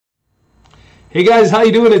Hey guys, how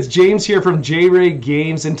you doing? It's James here from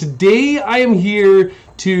Jraegames, and today I am here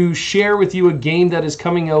to share with you a game that is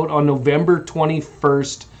coming out on November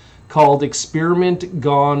 21st called Experiment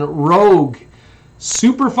Gone Rogue.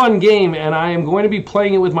 Super fun game, and I am going to be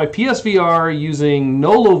playing it with my PSVR using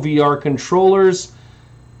Nolo VR controllers.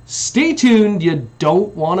 Stay tuned, you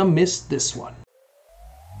don't want to miss this one.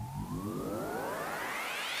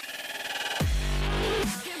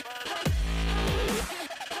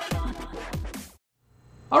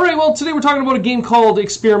 Alright, well today we're talking about a game called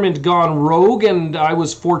Experiment Gone Rogue, and I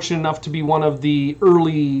was fortunate enough to be one of the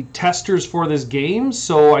early testers for this game,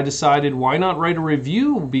 so I decided why not write a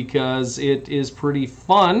review because it is pretty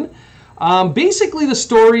fun. Basically the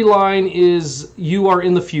storyline is you are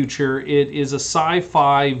in the future. It is a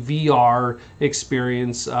sci-fi VR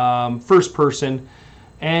experience, first person,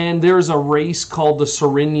 and there's a race called the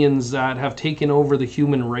Serenians that have taken over the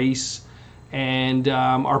human race and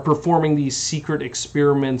are performing these secret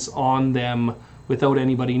experiments on them without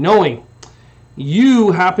anybody knowing.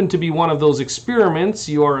 You happen to be one of those experiments.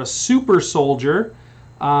 You are a super soldier,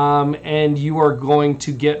 and you are going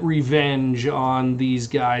to get revenge on these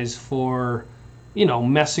guys for, you know,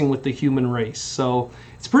 messing with the human race. So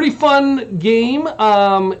it's a pretty fun game.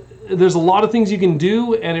 There's a lot of things you can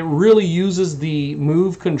do, and it really uses the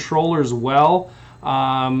Move controllers well.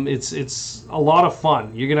 It's a lot of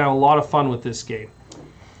fun. You're gonna have a lot of fun with this game.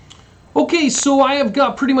 Okay, so I have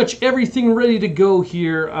got pretty much everything ready to go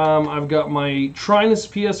here. I've got my Trinus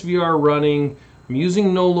PSVR running. I'm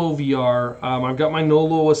using Nolo VR. I've got my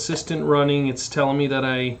Nolo Assistant running. It's telling me that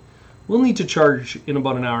I will need to charge in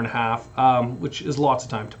about an hour and a half, which is lots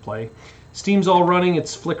of time to play. Steam's all running.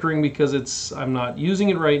 It's flickering because I'm not using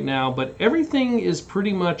it right now, but everything is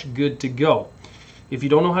pretty much good to go. If you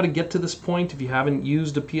don't know how to get to this point, if you haven't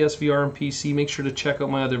used a PSVR and PC, make sure to check out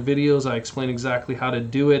my other videos. I explain exactly how to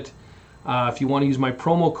do it. If you want to use my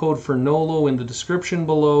promo code for Nolo in the description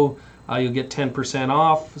below, you'll get 10%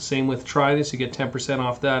 off. Same with Trinus, you get 10%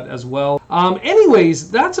 off that as well. Anyways,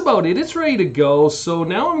 that's about it. It's ready to go. So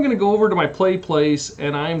now I'm going to go over to my play place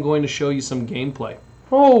and I'm going to show you some gameplay.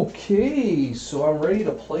 Okay, so I'm ready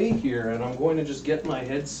to play here, and I'm going to just get my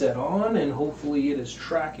headset on, and hopefully it is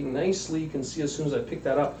tracking nicely. You can see as soon as I pick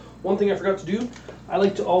that up. One thing I forgot to do, I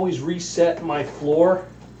like to always reset my floor.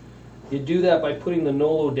 You do that by putting the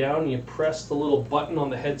Nolo down, and you press the little button on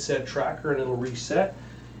the headset tracker, and it'll reset.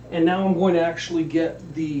 And now I'm going to actually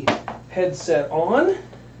get the headset on,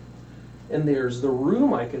 and there's the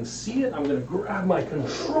room. I can see it. I'm going to grab my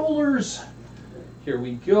controllers. Here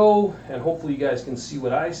we go, and hopefully you guys can see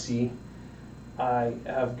what I see. I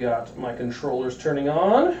have got my controllers turning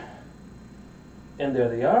on, and there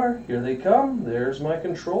they are. Here they come. There's my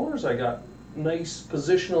controllers. I got nice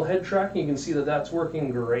positional head tracking. You can see that that's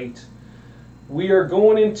working great. We are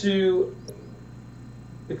going into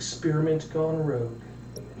Experiment Gone Rogue.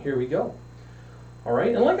 Here we go. All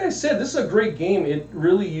right, and like I said, this is a great game. It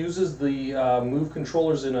really uses the Move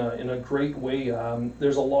controllers in a great way.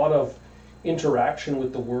 There's a lot of interaction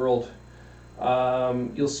with the world.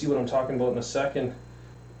 You'll see what I'm talking about in a second.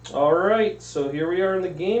 Alright, so here we are in the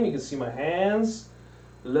game. You can see my hands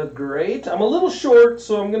look great. I'm a little short,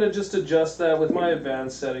 so I'm going to just adjust that with my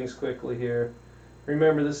advanced settings quickly here.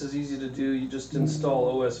 Remember, this is easy to do. You just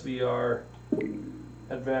install OSVR,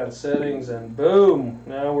 advanced settings, and boom,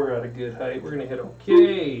 now we're at a good height. We're going to hit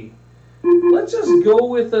OK. Let's just go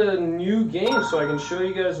with a new game so I can show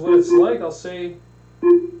you guys what it's like. I'll say,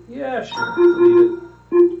 yeah, sure, delete it.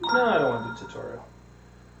 No, I don't want to do tutorial.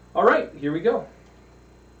 Alright, here we go.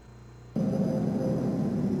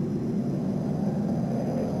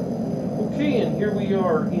 Okay, and here we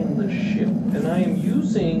are in the ship, and I am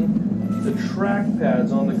using the track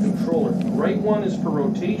pads on the controller. The right one is for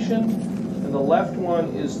rotation, and the left one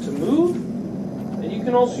is to move. And you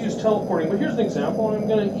can also use teleporting, but here's an example. I'm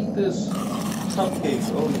going to eat this cupcake.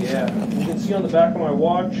 Oh yeah. You can see on the back of my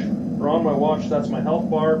watch, or on my watch, that's my health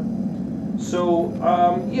bar. So,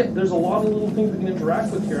 yeah, there's a lot of little things we can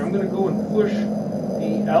interact with here. I'm going to go and push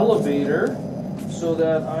the elevator so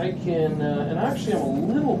that I can, and actually I'm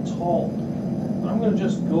a little tall. I'm going to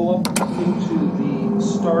just go up into the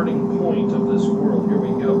starting point of this world. Here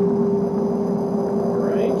we go.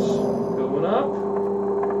 Alright, going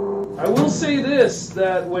up. I will say this,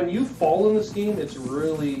 that when you fall in this game, it's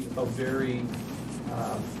really a very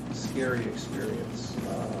scary experience.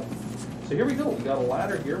 So here we go. We got a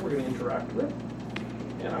ladder here we're going to interact with.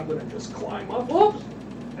 And I'm going to just climb up. Whoops!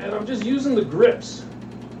 And I'm just using the grips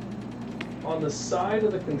on the side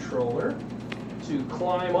of the controller to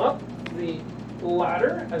climb up the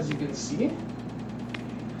ladder, as you can see.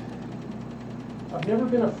 I've never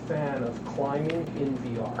been a fan of climbing in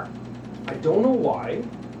VR. I don't know why.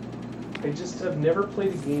 I just have never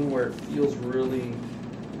played a game where it feels really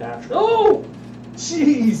natural. Oh!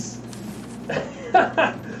 Jeez!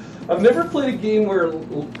 I've never played a game where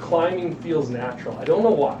climbing feels natural. I don't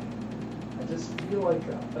know why. I just feel like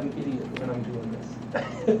an idiot when I'm doing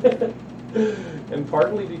this. And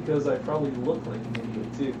partly because I probably look like an idiot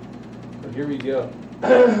too. But here we go.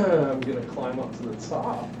 I'm going to climb up to the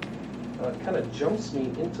top. It kind of jumps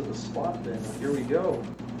me into the spot there. Now, here we go.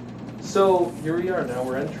 So here we are now.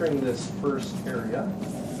 We're entering this first area.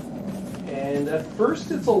 And at first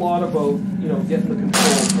it's a lot about, getting the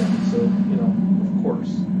controls in. So, of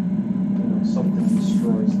course, something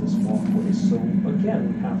destroys this walkway. So again,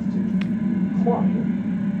 we have to climb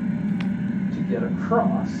to get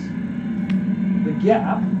across the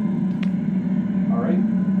gap. All right,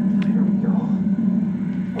 here we go.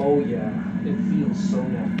 Oh yeah, it feels so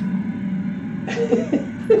natural.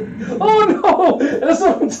 Oh no, that's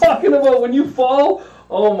what I'm talking about. When you fall,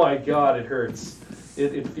 oh my God, it hurts.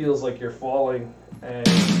 It feels like you're falling. And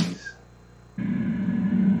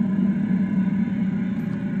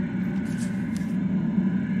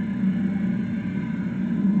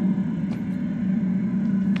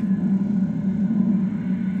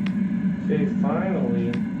okay,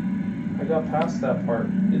 finally, I got past that part.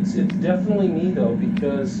 It's definitely me though,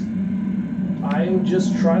 because I'm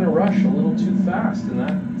just trying to rush a little too fast, and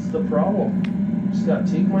that's the problem. Just gotta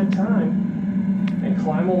take my time and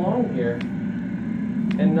climb along here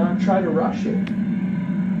and not try to rush it.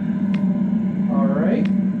 All right,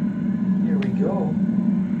 here we go.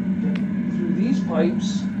 Get through these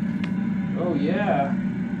pipes. Oh yeah.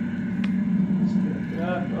 Let's get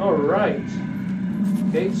that. All right.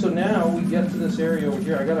 Okay, so now we get to this area over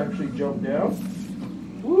here. I gotta actually jump down.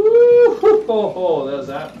 Woo! Oh, does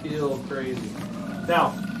that feel crazy?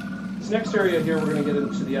 Now, this next area here, we're gonna get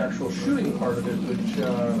into the actual shooting part of it, which,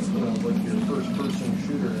 like your first-person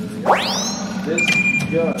shooter area. This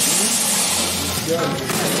gun,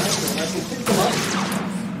 I can pick them up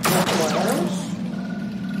with my arms.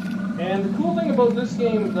 And the cool thing about this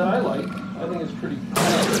game that I think is pretty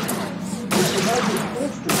clever. You have your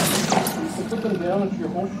holsters. You can put them down into your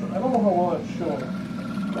holster. I don't know how well that's showing. It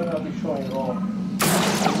might not be showing at all. You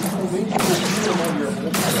can basically put them on your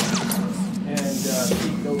holster and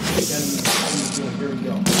keep those enemies in. Here we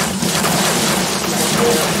go.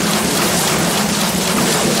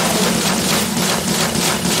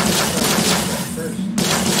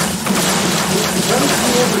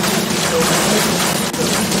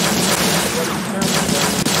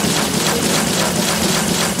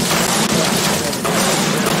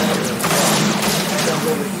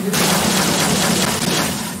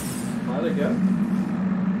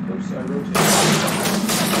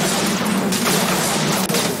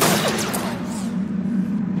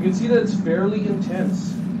 You can see that it's fairly intense.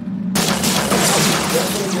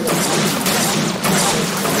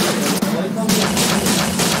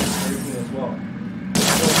 As well.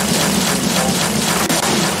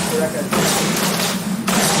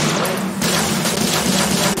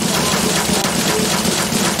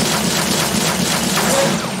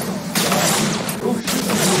 Oh shoot!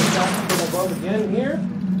 I'm back from above again here.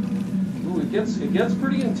 Ooh, it gets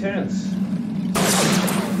pretty intense.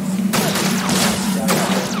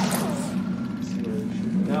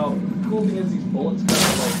 Now, the cool thing is these bullets kind of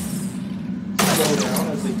like slow down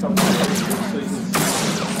as they come through, so you can see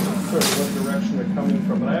sort of what direction they're coming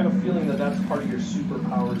from. But I have a feeling that that's part of your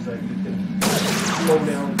superpowers, that you can slow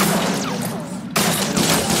down time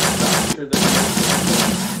and sure that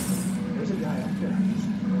there's a guy up there.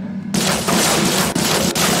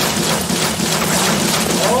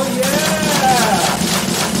 Oh yeah!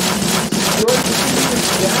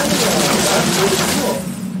 That's really cool.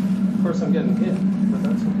 Of course, I'm getting hit.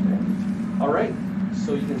 That's okay. Alright, so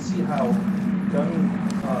you can see how gun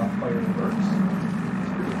firing works. It's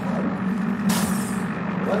pretty fun.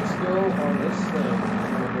 Let's go on this thing.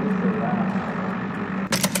 I'm going to go for that.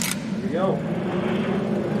 Here we go.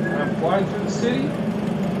 I'm flying through the city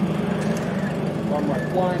on my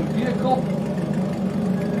flying vehicle.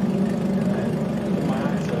 And keeping my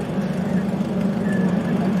eyes open.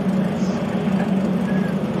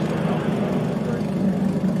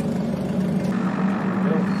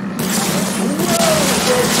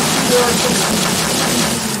 There are some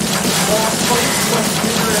much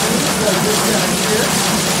bigger enemies that are just down here.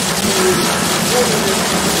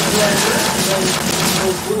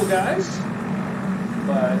 Those little guys.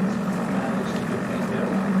 But I managed to get paid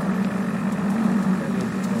down.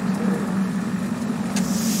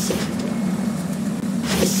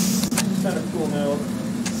 It's kind of cool now.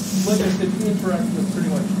 Like I said, you can interact with pretty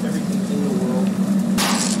much everything in the world.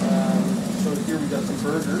 So here we got some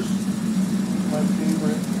burgers. my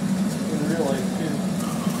favorite in real life too.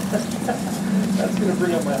 That's gonna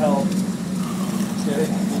bring up my health. Okay, you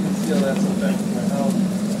can see how that's affecting my health.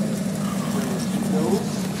 Bring this to those.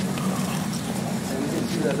 And you can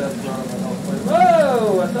see that that's brought up my health. Like,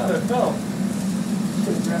 whoa! I thought I fell. Just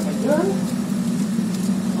gonna grab my gun.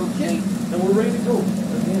 Okay, and we're ready to go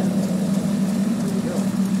again. Here we go.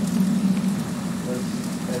 Let's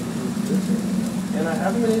head through this area. And I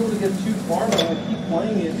haven't been able to get too far, but I'm going to keep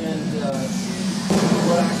playing it and see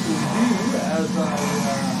what I can do as I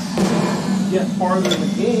get farther in the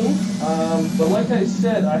game. But like I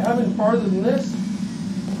said, I haven't farther than this.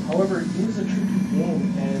 However, it is a tricky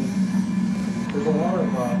game, and there's a lot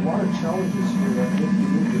of challenges here that make you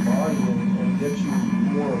move your body and get you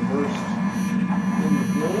more immersed in the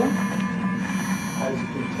game, as you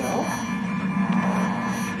can tell.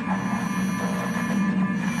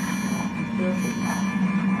 Be careful.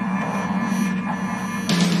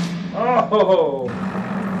 Oh!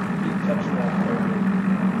 Keep touching that there.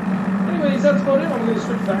 Anyways, that's about it. I'm going to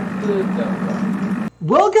switch back to the demo.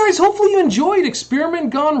 Well, guys, hopefully you enjoyed Experiment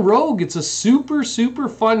Gone Rogue. It's a super, super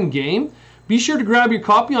fun game. Be sure to grab your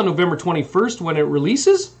copy on November 21st when it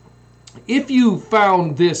releases. If you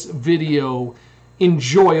found this video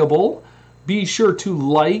enjoyable, be sure to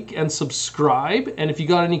like and subscribe. And if you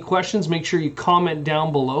got any questions, make sure you comment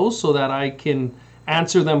down below so that I can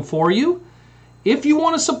answer them for you. If you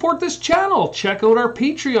want to support this channel, check out our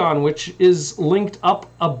Patreon, which is linked up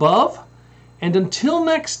above. And until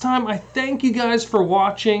next time, I thank you guys for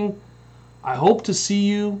watching. I hope to see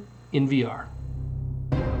you in VR.